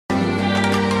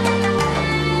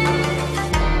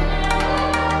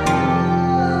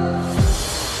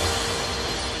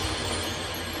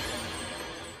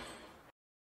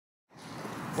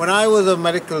When I was a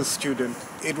medical student,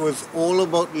 it was all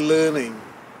about learning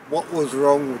what was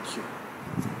wrong with you.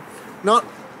 Not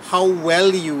how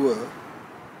well you were,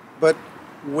 but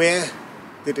where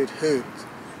did it hurt?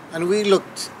 And we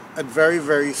looked at very,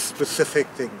 very specific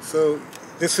things. So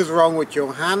this is wrong with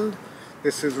your hand,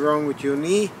 this is wrong with your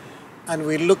knee, and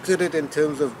we looked at it in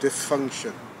terms of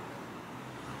dysfunction.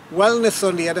 Wellness,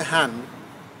 on the other hand,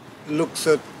 looks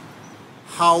at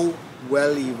how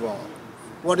well you are.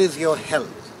 What is your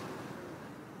health?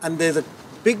 And there's a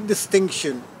big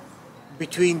distinction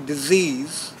between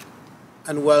disease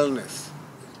and wellness.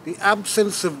 The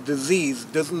absence of disease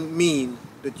doesn't mean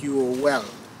that you are well.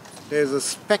 There's a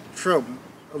spectrum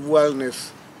of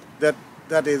wellness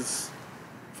that is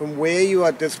from where you are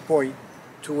at this point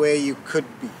to where you could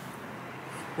be.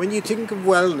 When you think of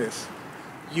wellness,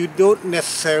 you don't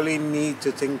necessarily need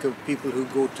to think of people who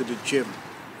go to the gym,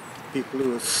 people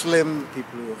who are slim,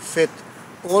 people who are fit.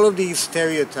 All of these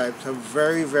stereotypes have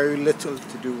very, very little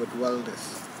to do with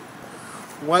wellness.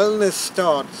 Wellness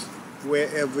starts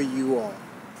wherever you are.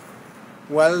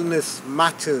 Wellness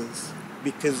matters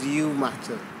because you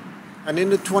matter. And in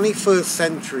the 21st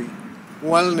century,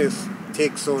 wellness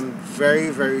takes on very,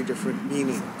 very different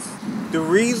meanings. The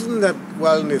reason that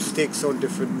wellness takes on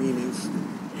different meanings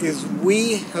is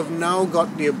we have now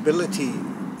got the ability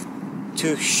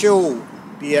to show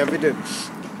the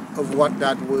evidence of what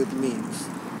that word means.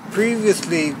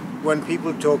 Previously, when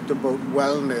people talked about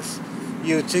wellness,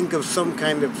 you would think of some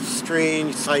kind of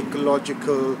strange,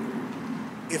 psychological,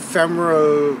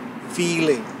 ephemeral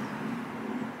feeling.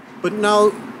 But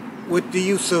now, with the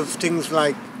use of things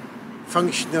like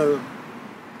functional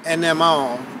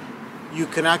NMR, you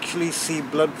can actually see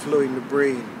blood flow in the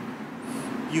brain.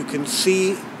 You can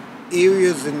see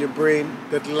areas in your brain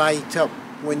that light up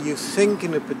when you think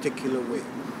in a particular way.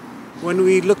 When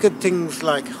we look at things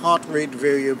like heart rate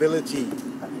variability,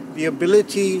 the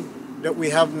ability that we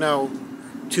have now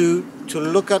to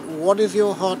look at what is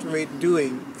your heart rate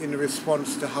doing in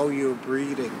response to how you're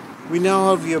breathing. We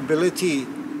now have the ability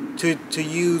to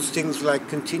use things like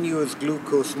continuous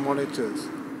glucose monitors,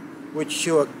 which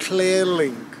show a clear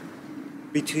link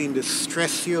between the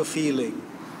stress you're feeling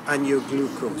and your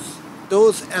glucose.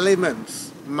 Those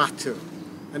elements matter,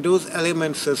 and those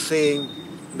elements are saying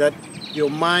that your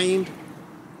mind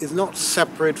is not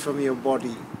separate from your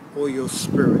body or your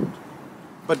spirit,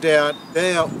 but they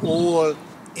are all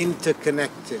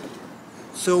interconnected.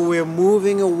 So we're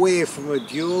moving away from a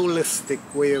dualistic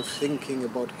way of thinking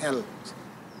about health.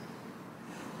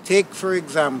 Take, for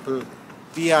example,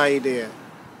 the idea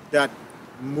that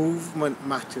movement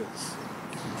matters.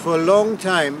 For a long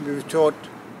time, we've thought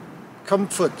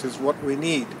comfort is what we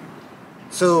need.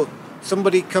 So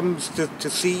somebody comes to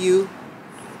see you,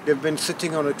 they've been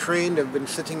sitting on a train, they've been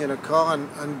sitting in a car,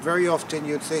 and very often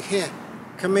you'd say, here,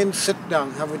 come in, sit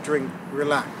down, have a drink,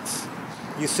 relax.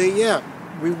 You say, yeah,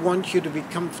 we want you to be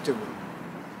comfortable.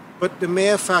 But the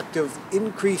mere fact of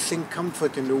increasing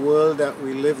comfort in the world that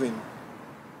we live in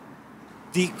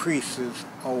decreases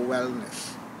our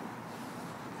wellness.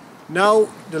 Now,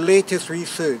 the latest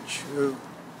research,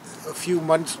 a few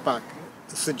months back,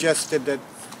 suggested that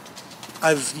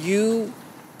as you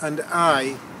and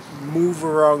I move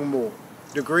around more,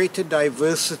 the greater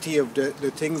diversity of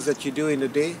the things that you do in a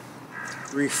day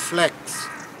reflects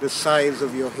the size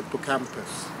of your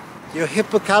hippocampus. Your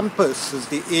hippocampus is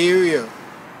the area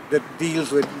that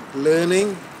deals with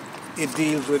learning, it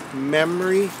deals with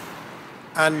memory,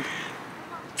 and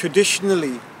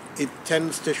traditionally it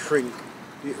tends to shrink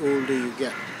the older you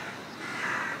get.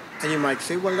 And you might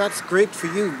say, well, that's great for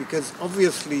you because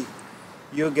obviously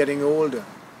you're getting older.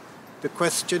 The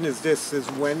question is this, is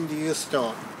when do you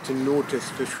start to notice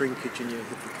the shrinkage in your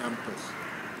hippocampus?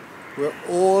 We're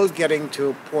all getting to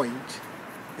a point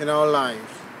in our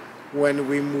life when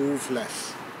we move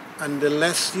less. And the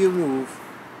less you move,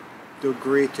 the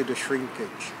greater the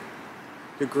shrinkage.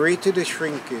 The greater the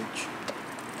shrinkage,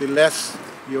 the less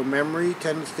your memory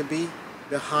tends to be,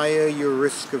 the higher your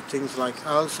risk of things like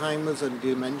Alzheimer's and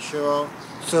dementia are.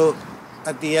 So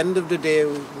at the end of the day,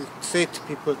 we say to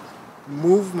people,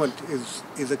 movement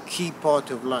is a key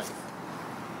part of life.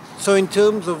 So in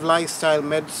terms of lifestyle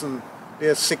medicine,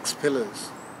 there are 6 pillars.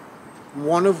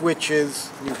 One of which is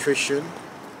nutrition,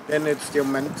 then it's your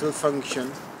mental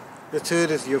function. The third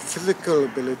is your physical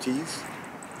abilities.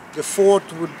 The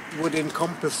fourth would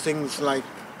encompass things like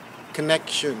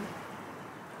connection.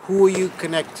 Who are you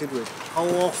connected with? How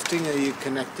often are you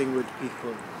connecting with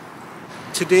people?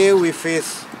 Today we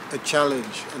face a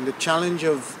challenge, and the challenge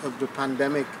of the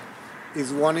pandemic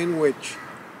is one in which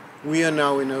we are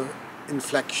now in an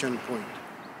inflection point.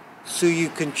 So you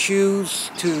can choose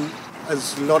to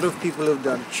as a lot of people have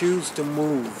done, choose to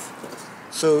move.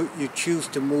 So you choose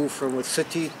to move from a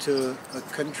city to a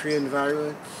country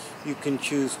environment. You can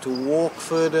choose to walk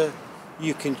further.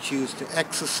 You can choose to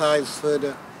exercise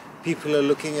further. People are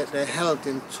looking at their health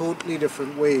in totally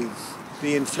different ways.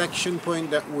 The inflection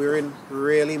point that we're in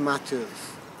really matters,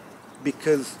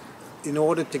 because in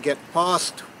order to get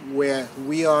past where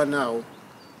we are now,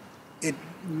 it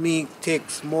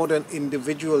takes more than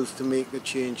individuals to make the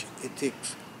change. It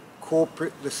takes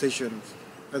corporate decisions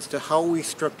as to how we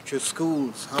structure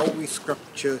schools, how we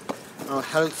structure our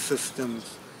health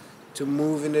systems to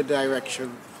move in the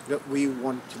direction that we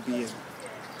want to be in.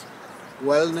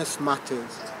 Wellness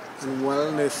matters, and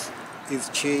wellness is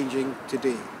changing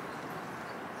today.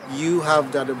 You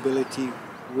have that ability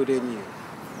within you.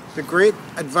 The great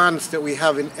advance that we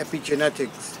have in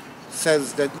epigenetics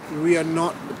says that we are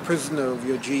not the prisoner of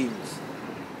your genes.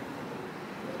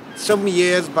 Some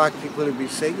years back, people would be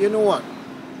saying, you know what?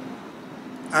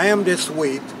 I am this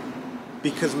weight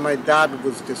because my dad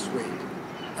was this weight.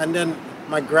 And then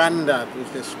my granddad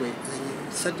was this weight. And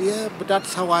he said, yeah, but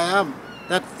that's how I am.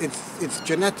 It's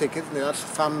genetic, isn't it? That's a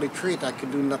family trait. I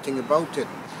can do nothing about it.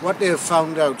 What they have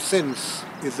found out since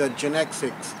is that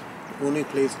genetics only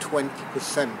plays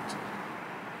 20%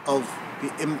 of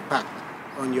the impact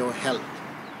on your health.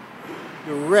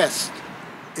 The rest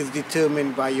is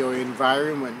determined by your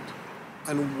environment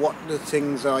and what the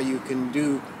things are you can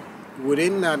do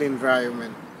within that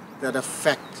environment that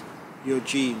affect your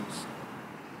genes.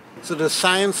 So the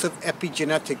science of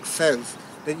epigenetics says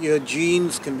that your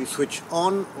genes can be switched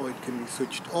on or it can be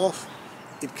switched off,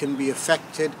 it can be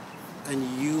affected,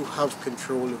 and you have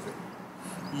control of it.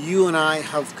 You and I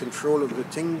have control of the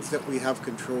things that we have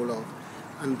control of,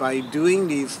 and by doing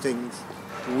these things,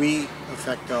 we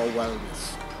affect our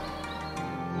wellness.